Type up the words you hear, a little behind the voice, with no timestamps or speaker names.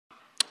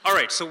All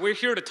right, so we're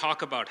here to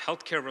talk about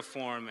healthcare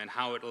reform and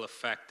how it will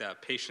affect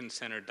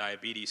patient-centered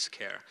diabetes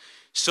care.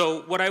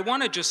 So what I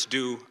want to just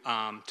do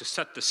to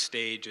set the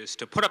stage is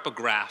to put up a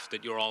graph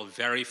that you're all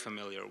very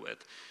familiar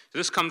with.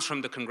 This comes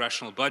from the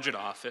Congressional Budget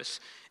Office,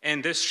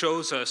 and this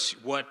shows us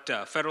what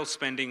federal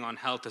spending on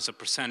health as a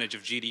percentage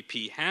of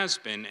GDP has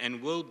been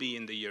and will be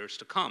in the years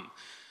to come.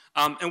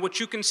 And what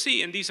you can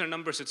see, and these are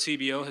numbers that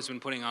CBO has been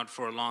putting out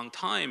for a long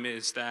time,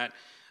 is that,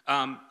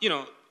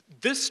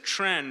 this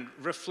trend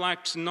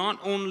reflects not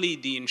only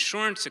the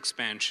insurance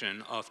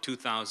expansion of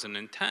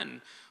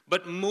 2010,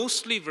 but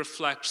mostly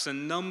reflects a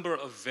number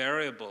of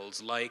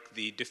variables like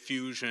the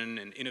diffusion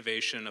and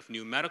innovation of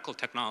new medical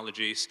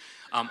technologies.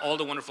 All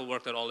the wonderful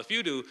work that all of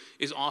you do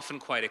is often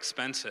quite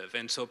expensive,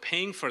 and so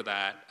paying for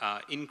that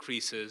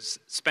increases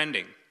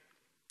spending.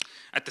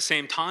 At the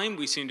same time,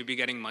 we seem to be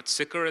getting much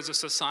sicker as a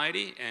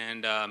society,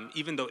 and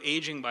even though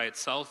aging by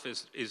itself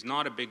is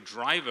not a big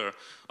driver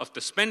of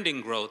the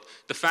spending growth,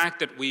 the fact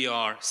that we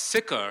are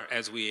sicker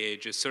as we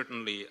age is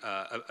certainly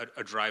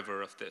a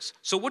driver of this.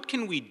 So what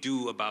can we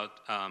do about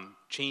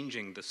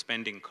changing the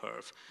spending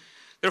curve?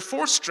 There are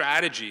four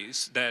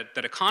strategies that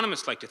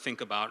economists like to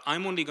think about.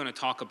 I'm only going to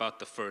talk about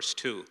the first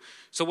two.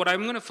 So what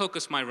I'm going to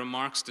focus my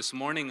remarks this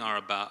morning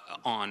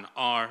on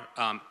are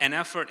an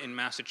effort in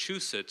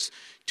Massachusetts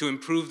to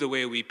improve the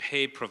way we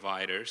pay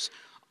providers.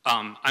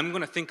 I'm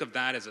going to think of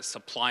that as a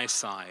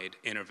supply-side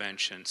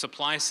intervention.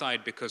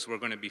 Supply-side because we're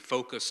going to be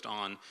focused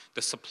on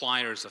the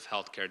suppliers of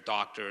healthcare,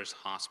 doctors,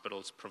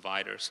 hospitals,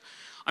 providers.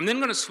 I'm then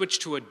going to switch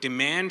to a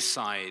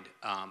demand-side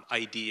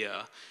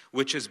idea,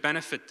 which is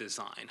benefit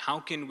design. How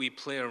can we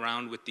play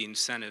around with the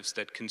incentives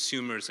that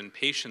consumers and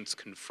patients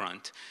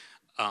confront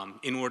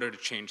in order to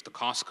change the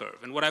cost curve?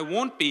 And what I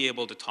won't be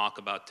able to talk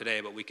about today,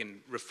 but we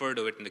can refer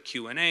to it in the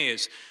Q&A,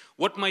 is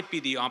what might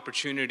be the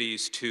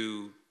opportunities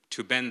to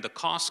bend the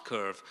cost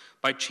curve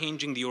by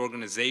changing the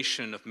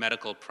organization of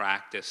medical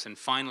practice. And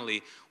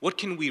finally, what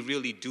can we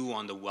really do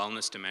on the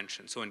wellness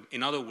dimension? So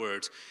in other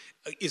words,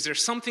 is there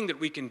something that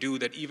we can do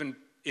that even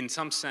in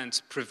some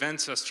sense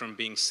prevents us from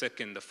being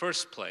sick in the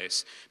first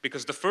place?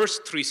 Because the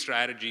first three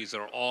strategies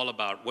are all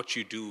about what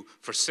you do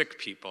for sick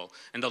people.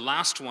 And the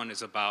last one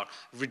is about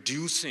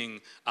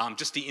reducing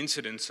just the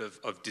incidence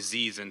of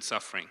disease and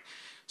suffering.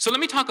 So let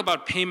me talk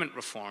about payment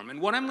reform. And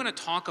what I'm going to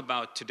talk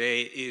about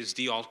today is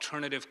the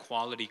alternative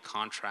quality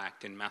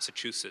contract in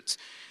Massachusetts.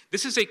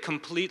 This is a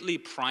completely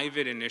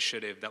private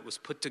initiative that was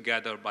put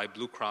together by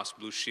Blue Cross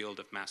Blue Shield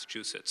of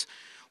Massachusetts.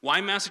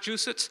 Why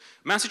Massachusetts?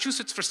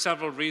 Massachusetts for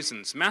several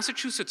reasons.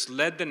 Massachusetts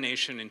led the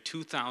nation in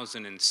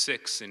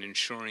 2006 in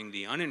insuring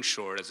the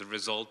uninsured as a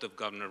result of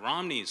Governor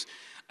Romney's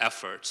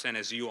efforts. And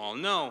as you all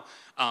know,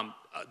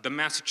 the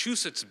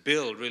Massachusetts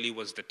bill really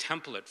was the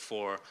template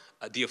for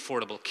the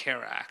Affordable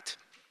Care Act.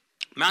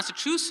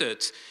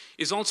 Massachusetts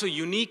is also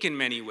unique in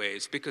many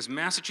ways because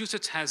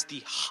Massachusetts has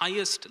the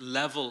highest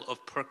level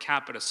of per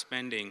capita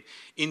spending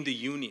in the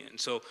union.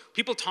 So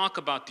people talk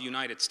about the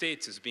United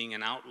States as being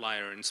an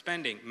outlier in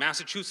spending.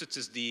 Massachusetts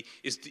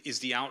is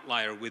the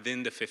outlier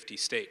within the 50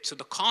 states. So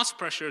the cost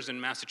pressures in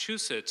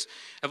Massachusetts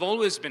have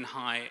always been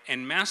high,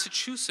 and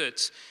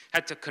Massachusetts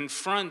had to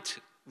confront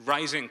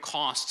rising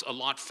costs a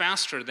lot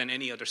faster than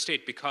any other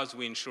state because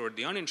we insured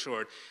the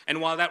uninsured.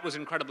 And while that was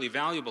incredibly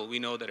valuable, we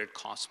know that it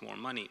costs more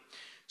money.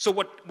 So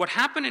what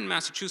happened in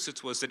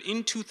Massachusetts was that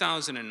in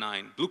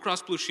 2009, Blue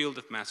Cross Blue Shield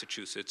of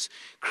Massachusetts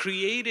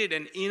created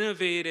an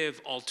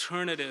innovative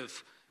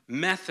alternative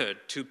method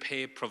to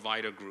pay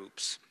provider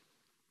groups.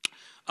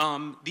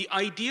 The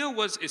idea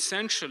was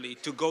essentially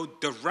to go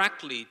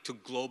directly to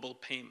global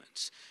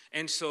payments.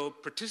 And so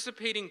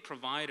participating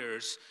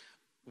providers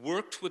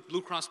worked with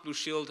Blue Cross Blue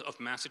Shield of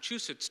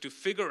Massachusetts to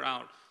figure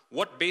out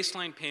what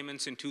baseline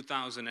payments in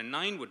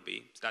 2009 would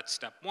be. That's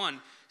step one.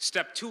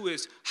 Step two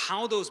is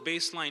how those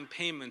baseline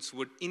payments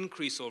would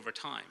increase over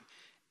time.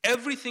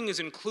 Everything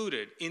is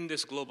included in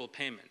this global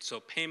payment.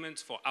 So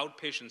payments for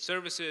outpatient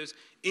services,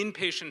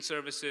 inpatient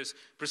services,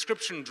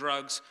 prescription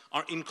drugs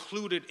are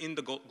included in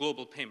the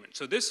global payment.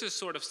 So this is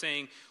sort of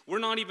saying we're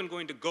not even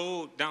going to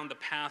go down the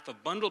path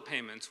of bundle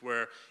payments,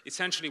 where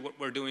essentially what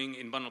we're doing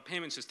in bundle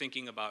payments is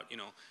thinking about,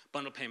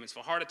 bundle payments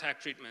for heart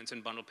attack treatments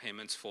and bundle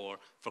payments for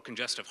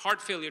congestive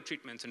heart failure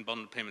treatments and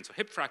bundle payments for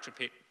hip fracture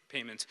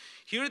payments.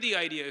 Here the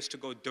idea is to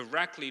go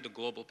directly to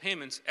global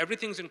payments.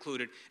 Everything's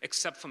included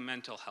except for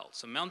mental health.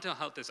 So mental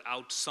health is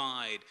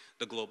outside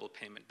the global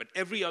payment, but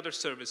every other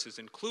service is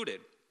included.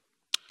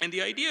 And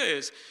the idea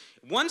is,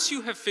 once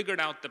you have figured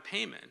out the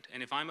payment,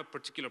 and if I'm a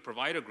particular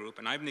provider group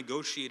and I've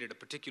negotiated a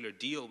particular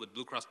deal with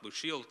Blue Cross Blue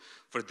Shield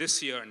for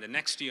this year and the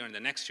next year and the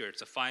next year,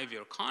 it's a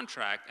 5-year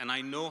contract, and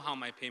I know how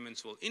my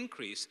payments will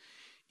increase,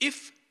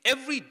 if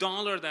every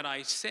dollar that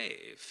I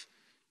save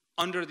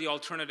under the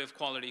alternative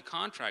quality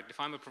contract, if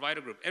I'm a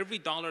provider group, every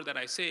dollar that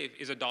I save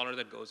is a dollar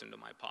that goes into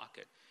my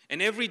pocket.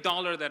 And every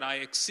dollar that I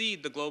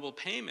exceed the global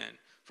payment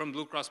from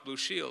Blue Cross Blue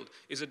Shield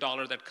is a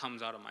dollar that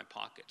comes out of my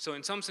pocket. So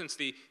in some sense,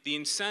 the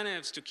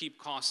incentives to keep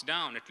costs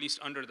down, at least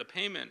under the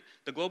payment,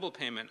 the global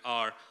payment,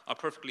 are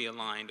perfectly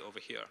aligned over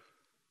here.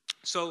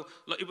 So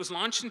it was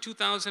launched in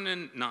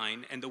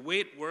 2009, and the way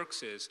it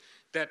works is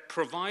that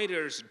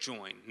providers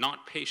join,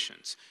 not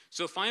patients.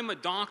 So if I'm a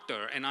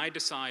doctor and I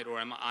decide, or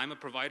I'm a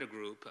provider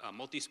group, a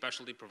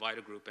multi-specialty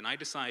provider group, and I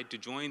decide to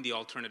join the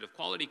alternative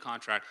quality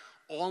contract,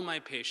 all my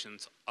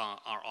patients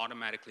are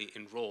automatically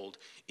enrolled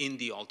in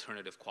the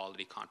alternative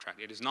quality contract.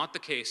 It is not the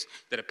case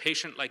that a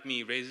patient like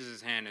me raises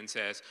his hand and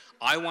says,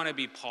 I want to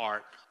be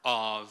part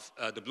of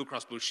the Blue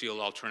Cross Blue Shield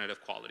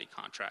alternative quality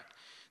contract.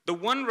 The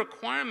one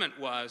requirement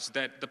was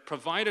that the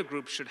provider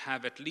group should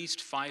have at least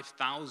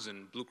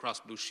 5,000 Blue Cross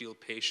Blue Shield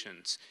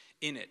patients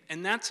in it.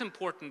 And that's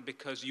important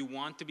because you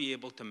want to be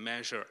able to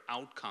measure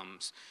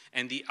outcomes.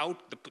 And you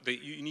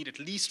need at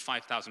least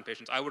 5,000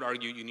 patients. I would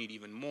argue you need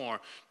even more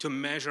to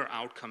measure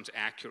outcomes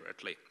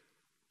accurately.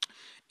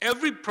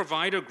 Every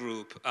provider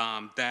group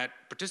that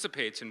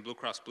participates in Blue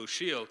Cross Blue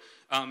Shield,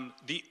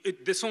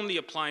 this only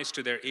applies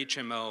to their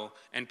HMO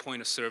and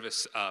point of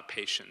service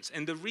patients.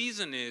 And the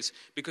reason is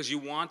because you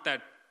want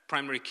that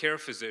primary care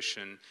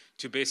physician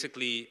to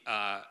basically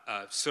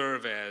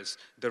serve as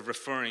the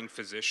referring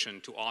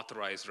physician to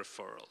authorize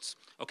referrals,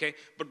 okay?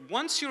 But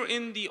once you're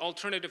in the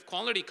alternative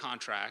quality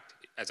contract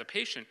as a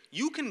patient,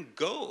 you can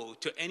go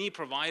to any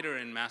provider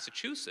in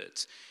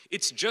Massachusetts.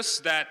 It's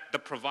just that the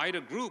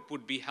provider group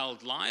would be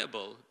held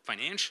liable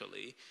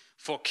financially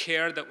for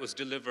care that was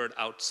delivered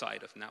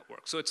outside of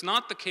network. So it's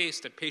not the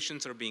case that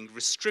patients are being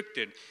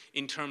restricted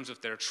in terms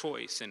of their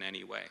choice in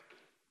any way.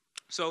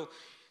 So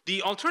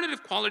the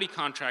alternative quality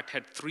contract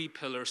had 3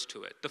 pillars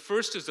to it. The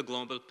first is the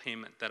global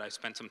payment that I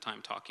spent some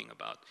time talking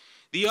about.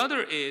 The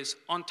other is,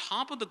 on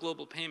top of the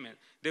global payment,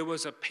 there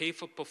was a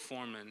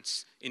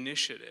pay-for-performance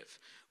initiative,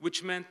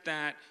 which meant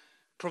that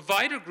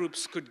provider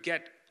groups could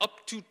get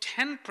up to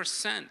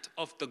 10%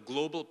 of the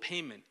global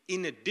payment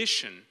in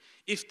addition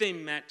if they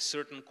met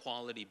certain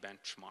quality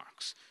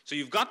benchmarks. So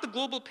you've got the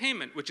global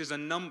payment, which is a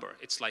number.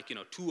 It's like,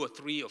 $2,000 or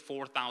 $3,000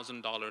 or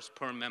 $4,000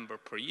 per member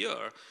per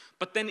year.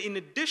 But then in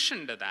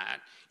addition to that,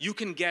 you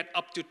can get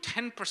up to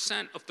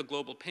 10% of the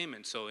global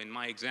payment. So in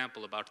my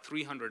example, about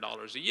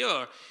 $300 a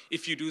year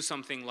if you do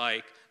something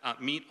like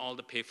meet all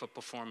the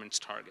pay-for-performance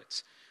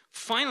targets.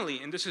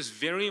 Finally, and this is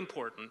very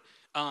important,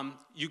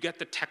 you get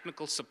the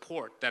technical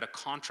support that a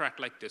contract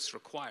like this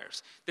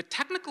requires. The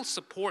technical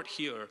support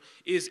here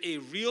is a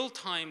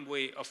real-time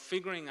way of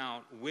figuring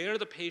out where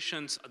the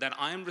patients that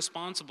I'm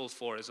responsible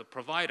for as a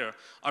provider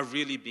are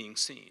really being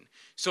seen.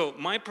 So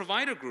my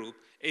provider group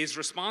is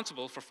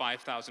responsible for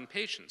 5,000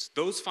 patients.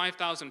 Those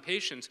 5,000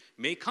 patients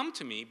may come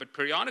to me, but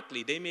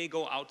periodically they may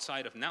go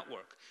outside of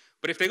network.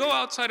 But if they go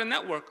outside a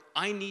network,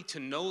 I need to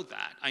know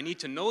that. I need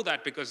to know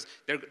that because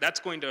that's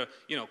going to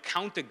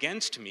count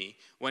against me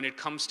when it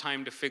comes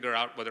time to figure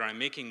out whether I'm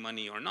making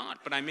money or not.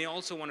 But I may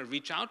also want to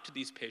reach out to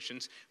these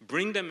patients,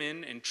 bring them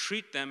in and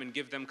treat them and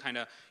give them kind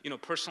of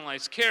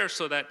personalized care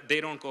so that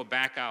they don't go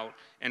back out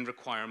and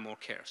require more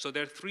care. So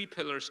there are 3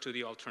 pillars to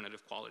the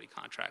alternative quality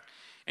contract.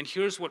 And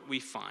here's what we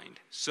find.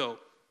 So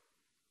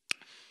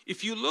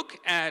if you look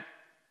at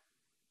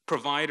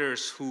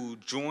providers who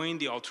joined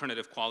the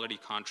alternative quality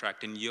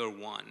contract in year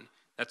 1,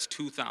 that's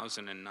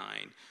 2009,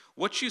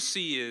 what you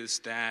see is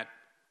that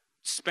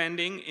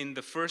spending in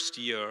the first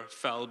year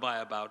fell by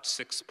about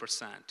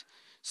 6%.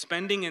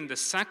 Spending in the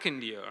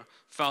second year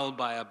fell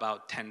by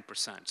about 10%.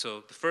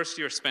 So the first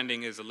year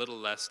spending is a little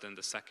less than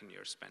the second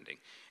year spending.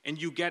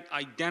 And you get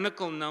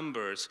identical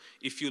numbers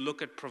if you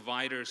look at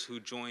providers who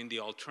joined the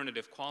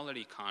alternative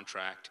quality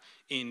contract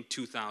in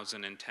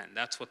 2010.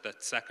 That's what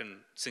that second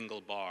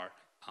single bar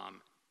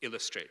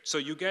illustrate. So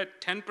you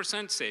get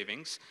 10%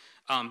 savings.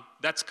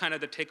 That's kind of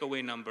the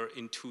takeaway number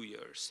in 2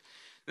 years.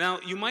 Now,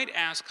 you might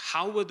ask,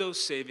 how were those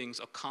savings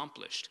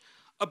accomplished?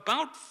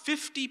 About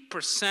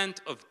 50%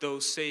 of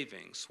those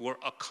savings were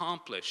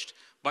accomplished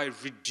by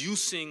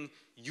reducing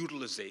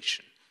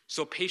utilization.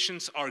 So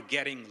patients are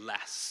getting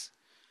less.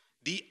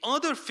 The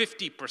other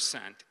 50%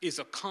 is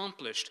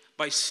accomplished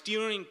by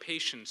steering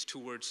patients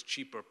towards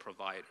cheaper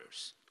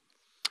providers.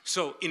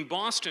 So in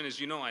Boston, as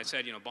you know, I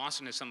said,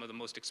 Boston has some of the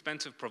most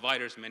expensive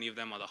providers. Many of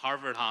them are the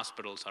Harvard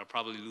hospitals. I'll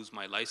probably lose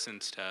my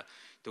license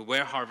to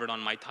wear Harvard on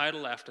my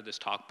title after this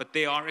talk, but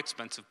they are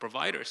expensive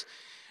providers.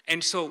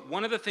 And so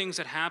one of the things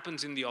that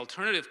happens in the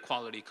alternative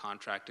quality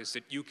contract is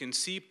that you can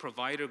see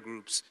provider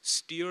groups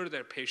steer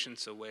their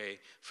patients away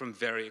from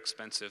very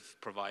expensive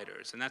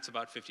providers. And that's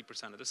about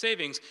 50% of the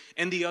savings.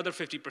 And the other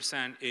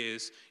 50%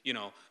 is,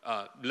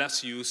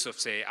 less use of,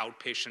 say,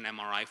 outpatient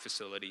MRI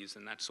facilities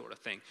and that sort of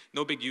thing.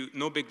 No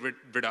big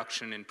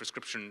reduction in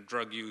prescription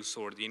drug use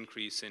or the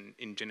increase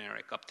in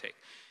generic uptake.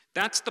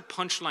 That's the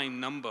punchline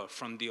number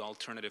from the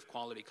alternative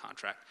quality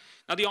contract.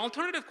 Now, the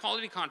alternative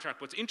quality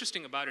contract, what's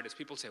interesting about it is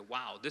people say,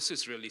 wow, this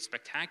is really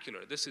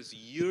spectacular. This is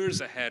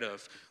years ahead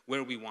of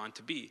where we want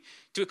to be.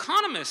 To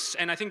economists,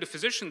 and I think to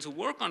physicians who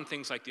work on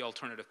things like the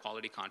alternative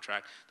quality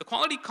contract, the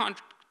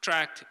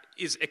contract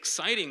is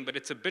exciting, but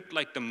it's a bit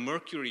like the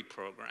Mercury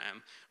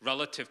program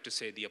relative to,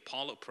 say, the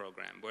Apollo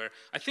program, where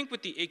I think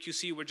with the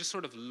AQC, we're just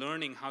sort of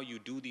learning how you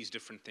do these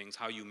different things,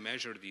 how you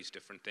measure these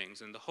different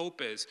things. And the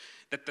hope is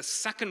that the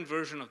second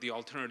version of the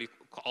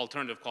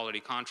alternative quality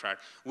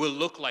contract will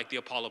look like the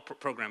Apollo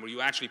program, where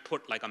you actually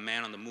put like a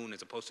man on the moon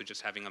as opposed to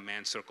just having a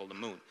man circle the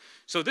moon.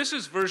 So this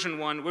is version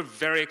 1. We're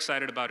very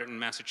excited about it in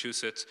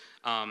Massachusetts.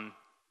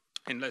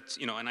 And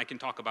I can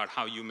talk about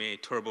how you may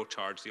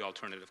turbocharge the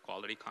alternative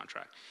quality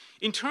contract.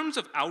 In terms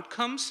of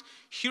outcomes,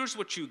 here's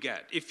what you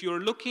get. If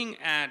you're looking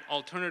at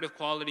alternative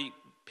quality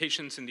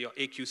patients in the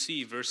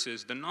AQC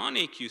versus the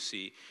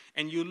non-AQC,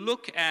 and you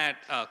look at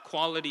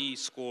quality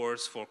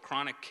scores for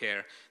chronic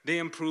care, they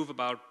improve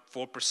about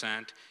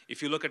 4%.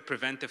 If you look at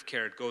preventive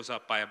care, it goes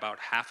up by about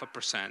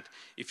 0.5%.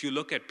 If you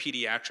look at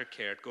pediatric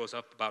care, it goes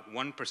up about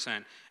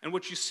 1%. And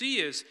what you see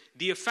is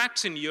the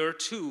effects in year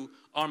 2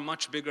 are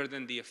much bigger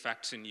than the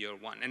effects in year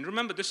 1. And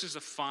remember, this is a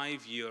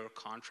 5-year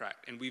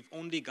contract, and we've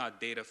only got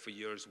data for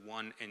years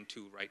 1 and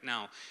 2 right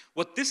now.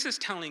 What this is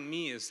telling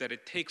me is that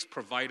it takes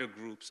provider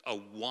groups a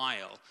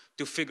while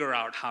to figure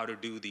out how to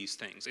do these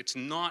things. It's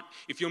not,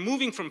 if you're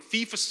moving from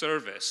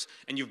fee-for-service,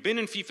 and you've been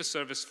in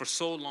fee-for-service for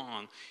so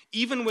long,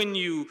 even when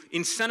you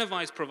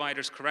incentivize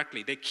providers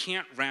correctly, they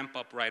can't ramp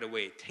up right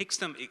away. It takes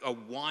them a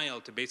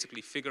while to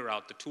basically figure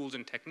out the tools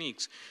and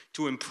techniques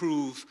to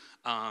improve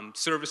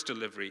service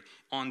delivery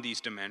on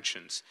these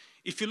dimensions.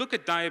 If you look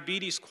at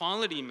diabetes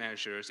quality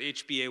measures,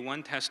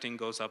 HbA1 testing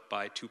goes up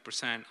by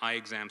 2%, eye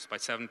exams by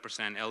 7%,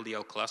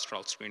 LDL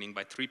cholesterol screening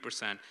by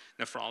 3%,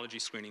 nephrology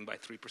screening by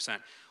 3%.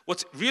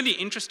 What's really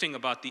interesting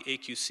about the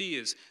AQC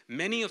is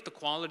many of the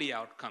quality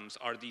outcomes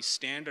are these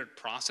standard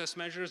process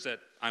measures that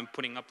I'm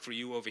putting up for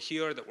you over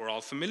here that we're all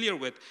familiar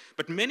with,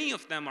 but many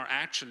of them are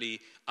actually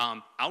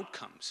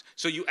outcomes.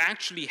 So you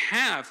actually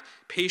have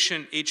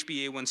patient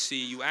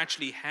HbA1c, you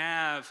actually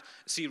have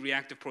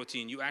C-reactive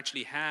protein, you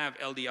actually have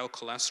LDL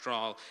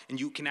cholesterol, and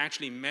you can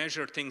actually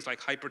measure things like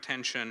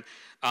hypertension,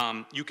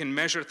 you can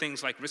measure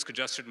things like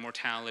risk-adjusted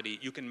mortality,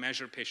 you can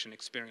measure patient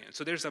experience.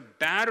 So there's a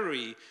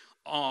battery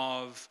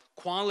of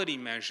quality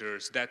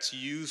measures that's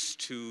used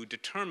to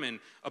determine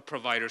a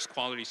provider's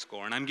quality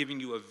score. And I'm giving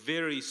you a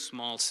very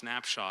small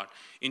snapshot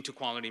into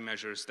quality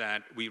measures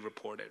that we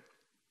reported.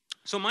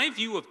 So my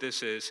view of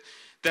this is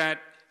that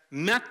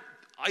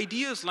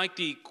ideas like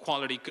the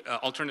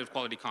alternative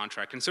quality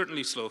contract can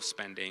certainly slow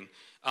spending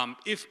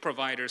if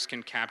providers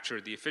can capture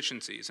the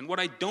efficiencies. And what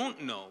I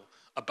don't know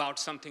about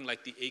something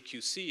like the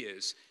AQC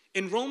is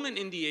enrollment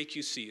in the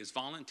AQC is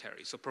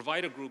voluntary. So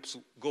provider groups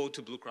go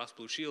to Blue Cross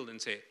Blue Shield and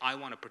say, I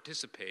want to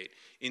participate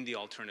in the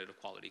alternative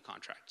quality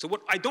contract. So what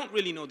I don't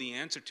really know the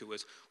answer to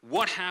is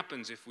what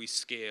happens if we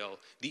scale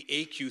the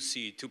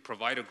AQC to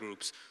provider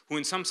groups who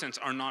in some sense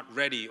are not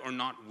ready or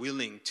not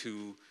willing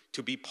to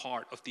be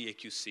part of the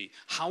AQC.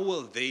 How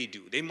will they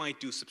do? They might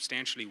do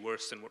substantially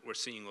worse than what we're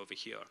seeing over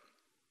here.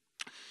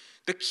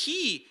 The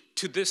key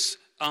to this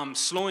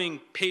slowing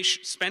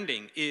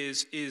spending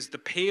is the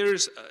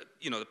payers.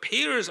 The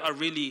payers are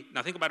really,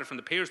 now think about it from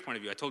the payer's point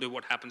of view. I told you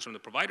what happens from the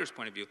provider's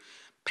point of view.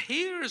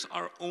 Payers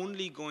are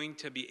only going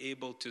to be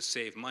able to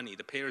save money,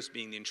 the payers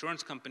being the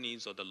insurance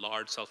companies or the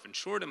large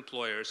self-insured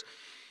employers,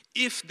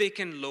 if they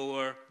can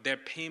lower their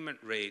payment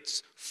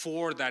rates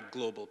for that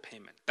global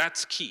payment.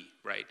 That's key,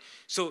 right?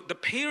 So the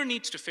payer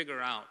needs to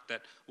figure out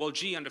that, well,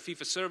 gee, under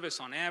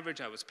fee-for-service, on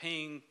average, I was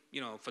paying,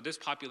 for this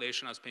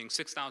population, I was paying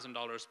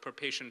 $6,000 per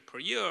patient per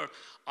year.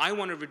 I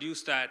want to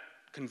reduce that,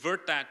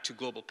 convert that to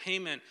global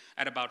payment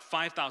at about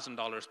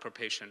 $5,000 per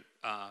patient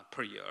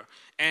per year.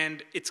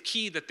 And it's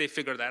key that they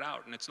figure that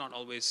out. And it's not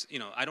always,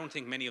 I don't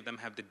think many of them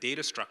have the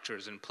data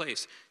structures in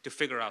place to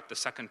figure out the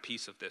second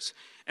piece of this.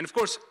 And of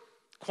course,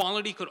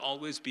 quality could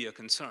always be a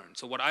concern.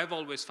 So what I've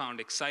always found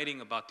exciting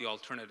about the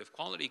alternative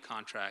quality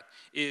contract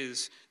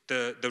is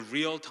the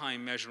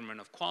real-time measurement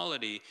of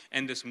quality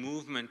and this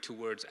movement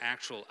towards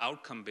actual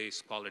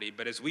outcome-based quality.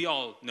 But as we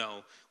all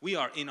know, we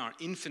are in our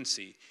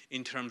infancy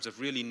in terms of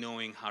really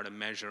knowing how to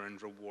measure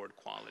and reward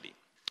quality.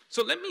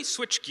 So let me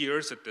switch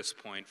gears at this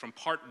point from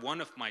part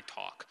 1 of my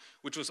talk,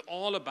 which was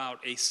all about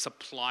a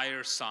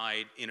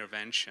supplier-side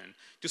intervention,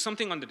 to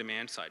something on the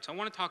demand side. So I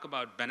want to talk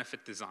about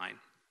benefit design.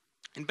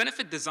 And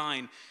benefit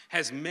design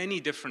has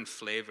many different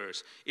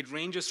flavors. It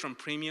ranges from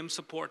premium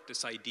support,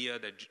 this idea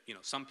that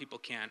some people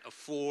can't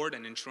afford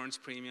an insurance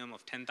premium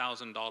of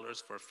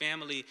 $10,000 for a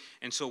family,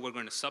 and so we're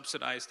going to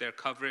subsidize their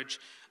coverage.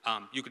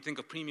 You could think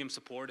of premium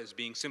support as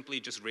being simply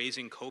just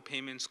raising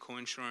co-payments,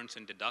 co-insurance,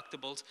 and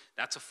deductibles.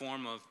 That's a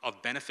form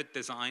of benefit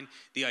design.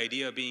 The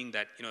idea being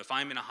that if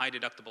I'm in a high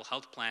deductible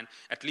health plan,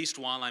 at least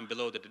while I'm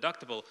below the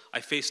deductible, I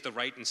face the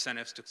right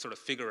incentives to sort of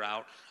figure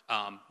out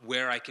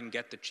where I can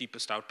get the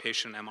cheapest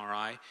outpatient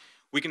MRI.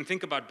 We can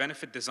think about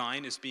benefit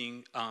design as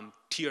being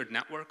tiered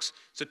networks.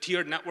 So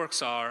tiered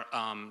networks are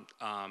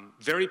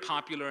very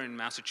popular in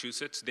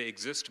Massachusetts. They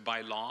exist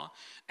by law.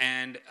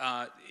 And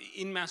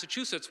in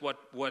Massachusetts, what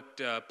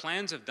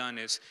plans have done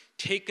is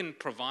taken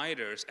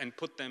providers and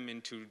put them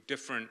into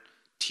different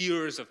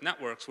tiers of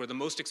networks where the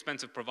most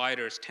expensive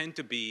providers tend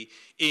to be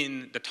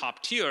in the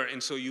top tier,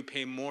 and so you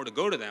pay more to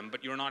go to them,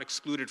 but you're not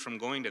excluded from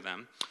going to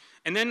them.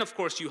 And then, of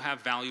course, you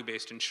have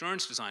value-based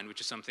insurance design,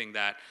 which is something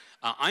that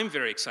I'm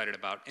very excited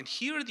about. And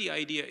here the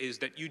idea is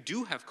that you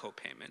do have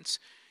co-payments,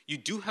 you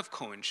do have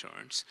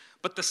co-insurance,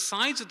 but the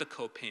size of the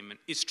co-payment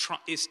is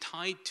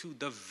tied to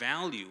the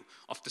value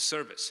of the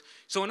service.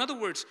 So in other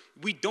words,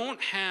 we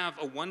don't have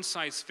a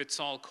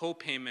one-size-fits-all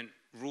co-payment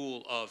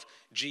rule of,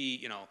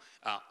 gee,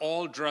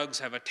 all drugs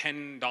have a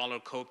 $10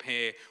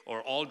 copay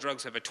or all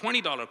drugs have a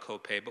 $20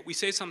 copay, but we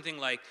say something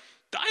like,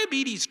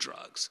 diabetes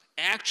drugs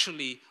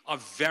actually are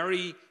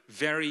very,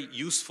 very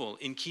useful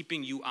in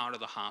keeping you out of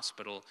the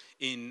hospital,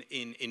 in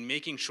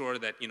making sure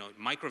that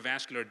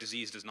microvascular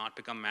disease does not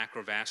become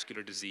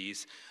macrovascular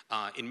disease,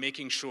 in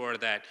making sure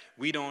that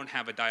we don't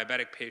have a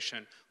diabetic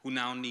patient who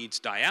now needs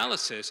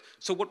dialysis.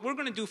 So what we're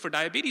going to do for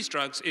diabetes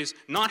drugs is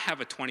not have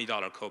a $20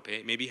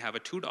 copay, maybe have a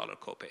 $2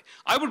 copay.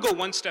 I would go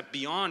one step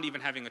beyond even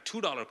having a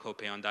 $2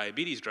 copay on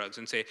diabetes drugs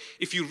and say,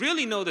 if you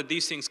really know that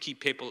these things keep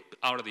people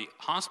out of the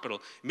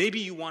hospital, maybe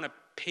you want to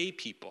pay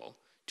people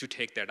to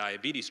take their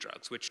diabetes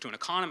drugs, which to an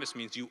economist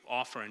means you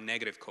offer a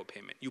negative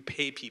copayment. You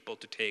pay people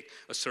to take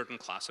a certain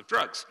class of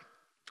drugs.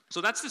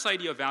 So that's this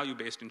idea of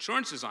value-based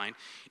insurance design.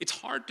 It's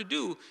hard to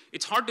do.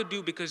 It's hard to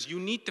do because you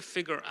need to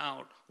figure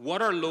out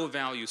what are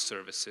low-value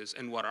services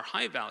and what are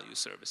high-value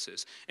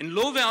services. And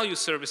low-value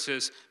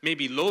services may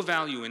be low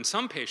value in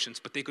some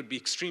patients, but they could be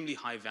extremely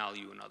high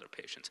value in other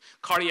patients.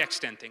 Cardiac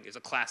stenting is a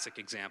classic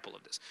example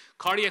of this.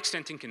 Cardiac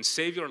stenting can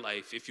save your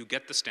life if you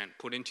get the stent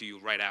put into you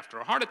right after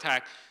a heart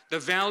attack. The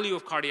value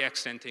of cardiac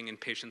stenting in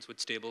patients with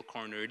stable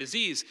coronary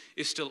disease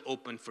is still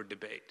open for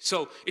debate.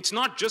 So it's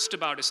not just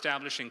about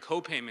establishing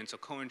co-payments or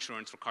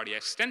co-insurance for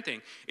cardiac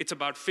stenting. It's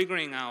about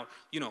figuring out,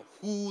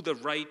 who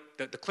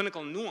the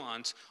clinical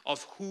nuance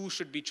of who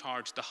should be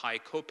charged the high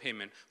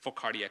co-payment for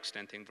cardiac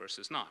stenting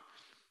versus not.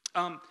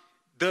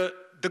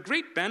 The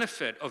great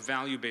benefit of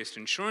value-based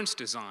insurance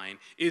design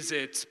is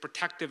its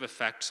protective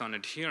effects on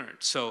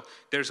adherence. So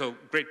there's a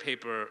great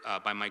paper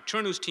by Mike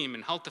Chernu's team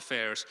in Health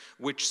Affairs,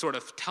 which sort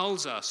of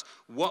tells us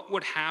what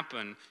would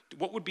happen,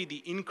 what would be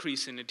the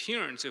increase in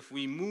adherence if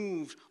we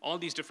moved all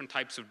these different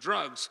types of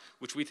drugs,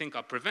 which we think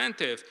are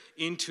preventive,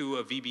 into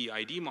a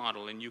VBID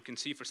model. And you can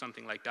see for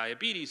something like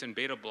diabetes and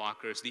beta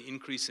blockers, the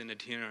increase in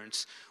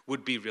adherence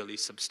would be really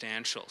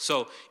substantial.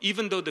 So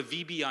even though the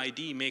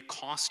VBID may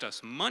cost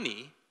us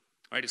money,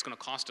 right? It's going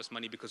to cost us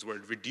money because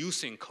we're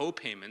reducing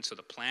co-payments, so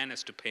the plan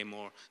has to pay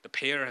more, the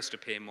payer has to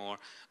pay more,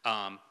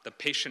 the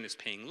patient is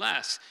paying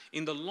less.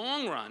 In the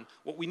long run,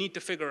 what we need to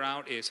figure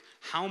out is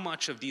how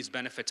much of these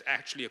benefits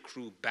actually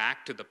accrue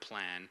back to the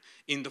plan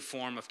in the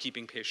form of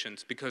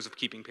because of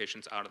keeping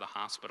patients out of the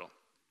hospital.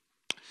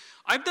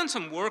 I've done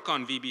some work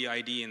on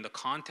VBID in the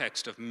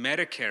context of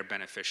Medicare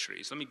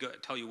beneficiaries. Let me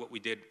tell you what we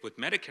did with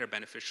Medicare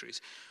beneficiaries.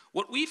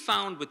 What we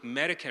found with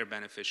Medicare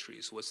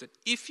beneficiaries was that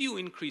if you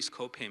increase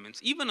co-payments,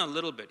 even a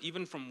little bit,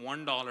 even from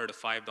 $1 to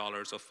 $5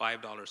 or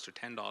 $5 to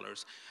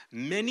 $10,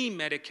 many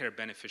Medicare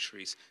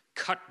beneficiaries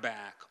cut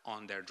back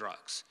on their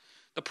drugs.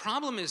 The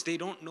problem is they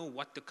don't know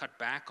what to cut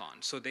back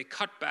on, so they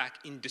cut back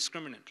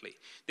indiscriminately.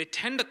 They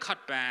tend to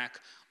cut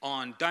back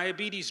on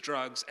diabetes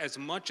drugs as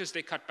much as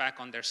they cut back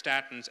on their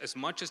statins, as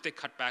much as they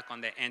cut back on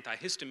their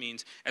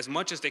antihistamines, as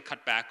much as they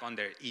cut back on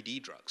their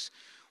ED drugs.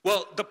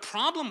 Well, the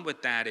problem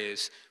with that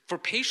is for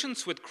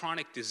patients with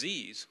chronic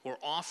disease who are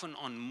often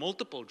on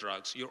multiple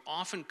drugs, you're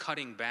often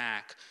cutting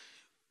back.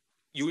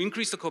 You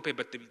increase the copay,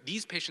 but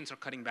these patients are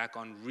cutting back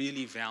on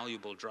really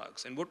valuable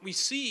drugs. And what we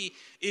see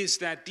is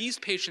that these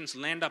patients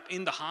land up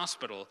in the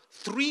hospital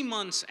 3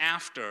 months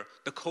after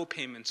the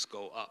copayments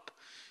go up.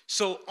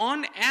 So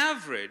on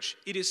average,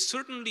 it is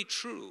certainly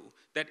true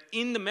that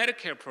in the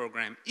Medicare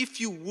program,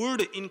 if you were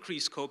to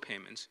increase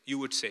copayments, you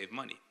would save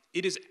money.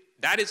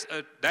 That is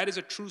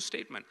a true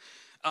statement.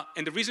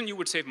 And the reason you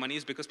would save money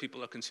is because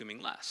people are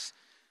consuming less.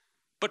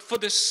 But for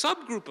this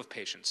subgroup of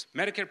patients,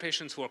 Medicare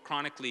patients who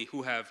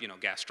have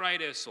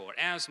gastritis or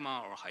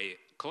asthma or high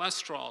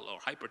cholesterol or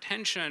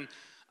hypertension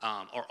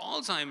or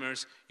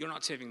Alzheimer's, you're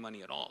not saving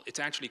money at all. It's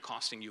actually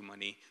costing you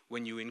money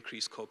when you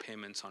increase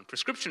co-payments on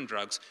prescription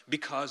drugs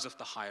because of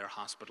the higher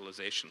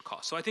hospitalization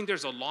costs. So I think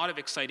there's a lot of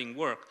exciting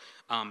work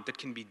that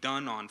can be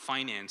done on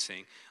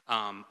financing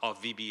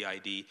of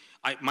VBID.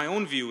 My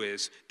own view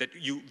is that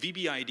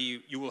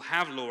VBID, you will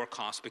have lower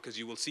costs because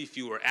you will see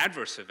fewer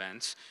adverse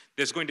events.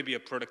 There's going to be a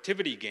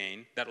productivity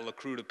gain that will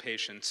accrue to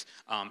patients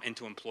and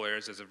to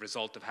employers as a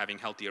result of having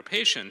healthier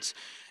patients.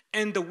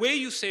 And the way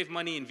you save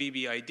money in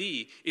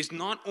VBID is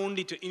not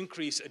only to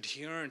increase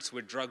adherence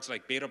with drugs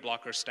like beta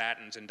blocker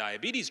statins and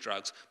diabetes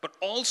drugs, but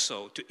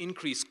also to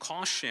increase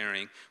cost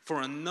sharing for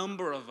a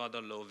number of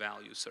other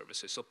low-value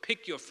services. So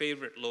pick your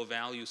favorite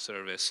low-value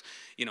service.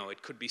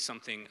 It could be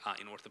something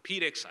in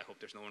orthopedics. I hope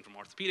there's no one from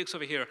orthopedics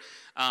over here.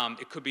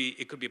 It could be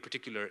a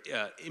particular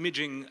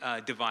imaging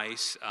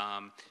device.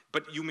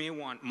 But you may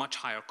want much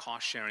higher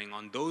cost sharing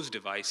on those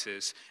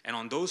devices and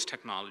on those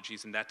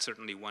technologies, and that's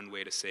certainly one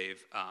way to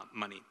save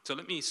money. So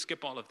let me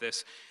skip all of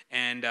this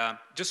and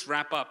just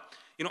wrap up.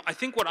 I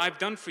think what I've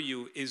done for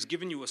you is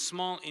given you a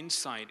small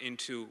insight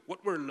into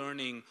what we're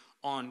learning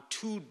on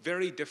two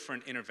very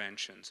different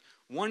interventions.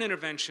 One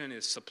intervention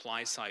is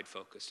supply side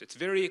focused. It's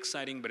very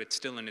exciting, but it's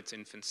still in its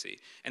infancy.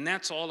 And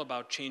that's all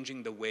about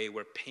changing the way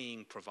we're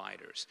paying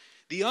providers.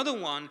 The other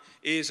one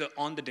is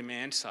on the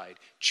demand side,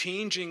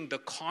 changing the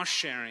cost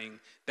sharing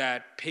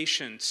that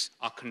patients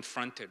are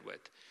confronted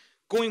with.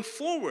 Going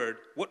forward,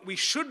 what we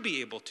should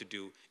be able to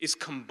do is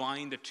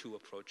combine the two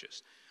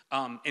approaches.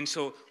 And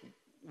so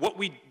what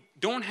we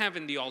don't have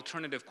in the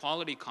alternative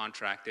quality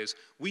contract is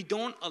we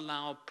don't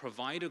allow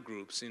provider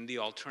groups in the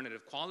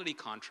alternative quality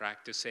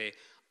contract to say,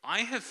 I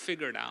have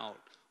figured out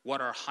what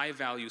are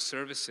high-value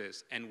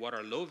services and what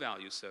are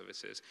low-value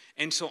services,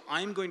 and so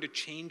I'm going to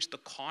change the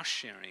cost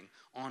sharing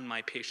on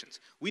my patients.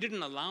 We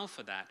didn't allow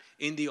for that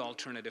in the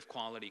alternative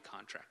quality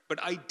contract.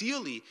 But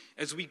ideally,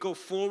 as we go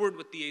forward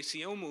with the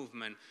ACO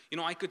movement,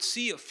 I could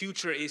see a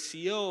future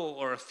ACO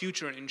or a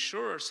future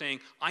insurer saying,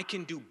 I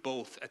can do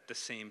both at the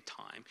same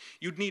time.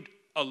 You'd need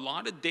a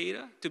lot of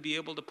data to be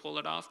able to pull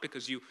it off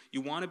because you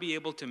want to be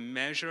able to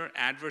measure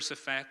adverse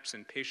effects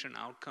and patient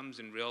outcomes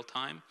in real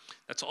time.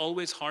 That's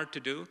always hard to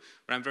do,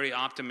 but I'm very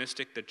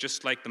optimistic that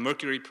just like the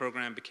Mercury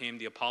program became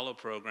the Apollo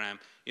program,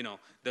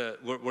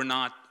 we're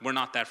not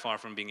that far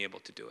from being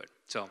able to do it.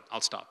 So I'll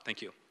stop.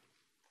 Thank you.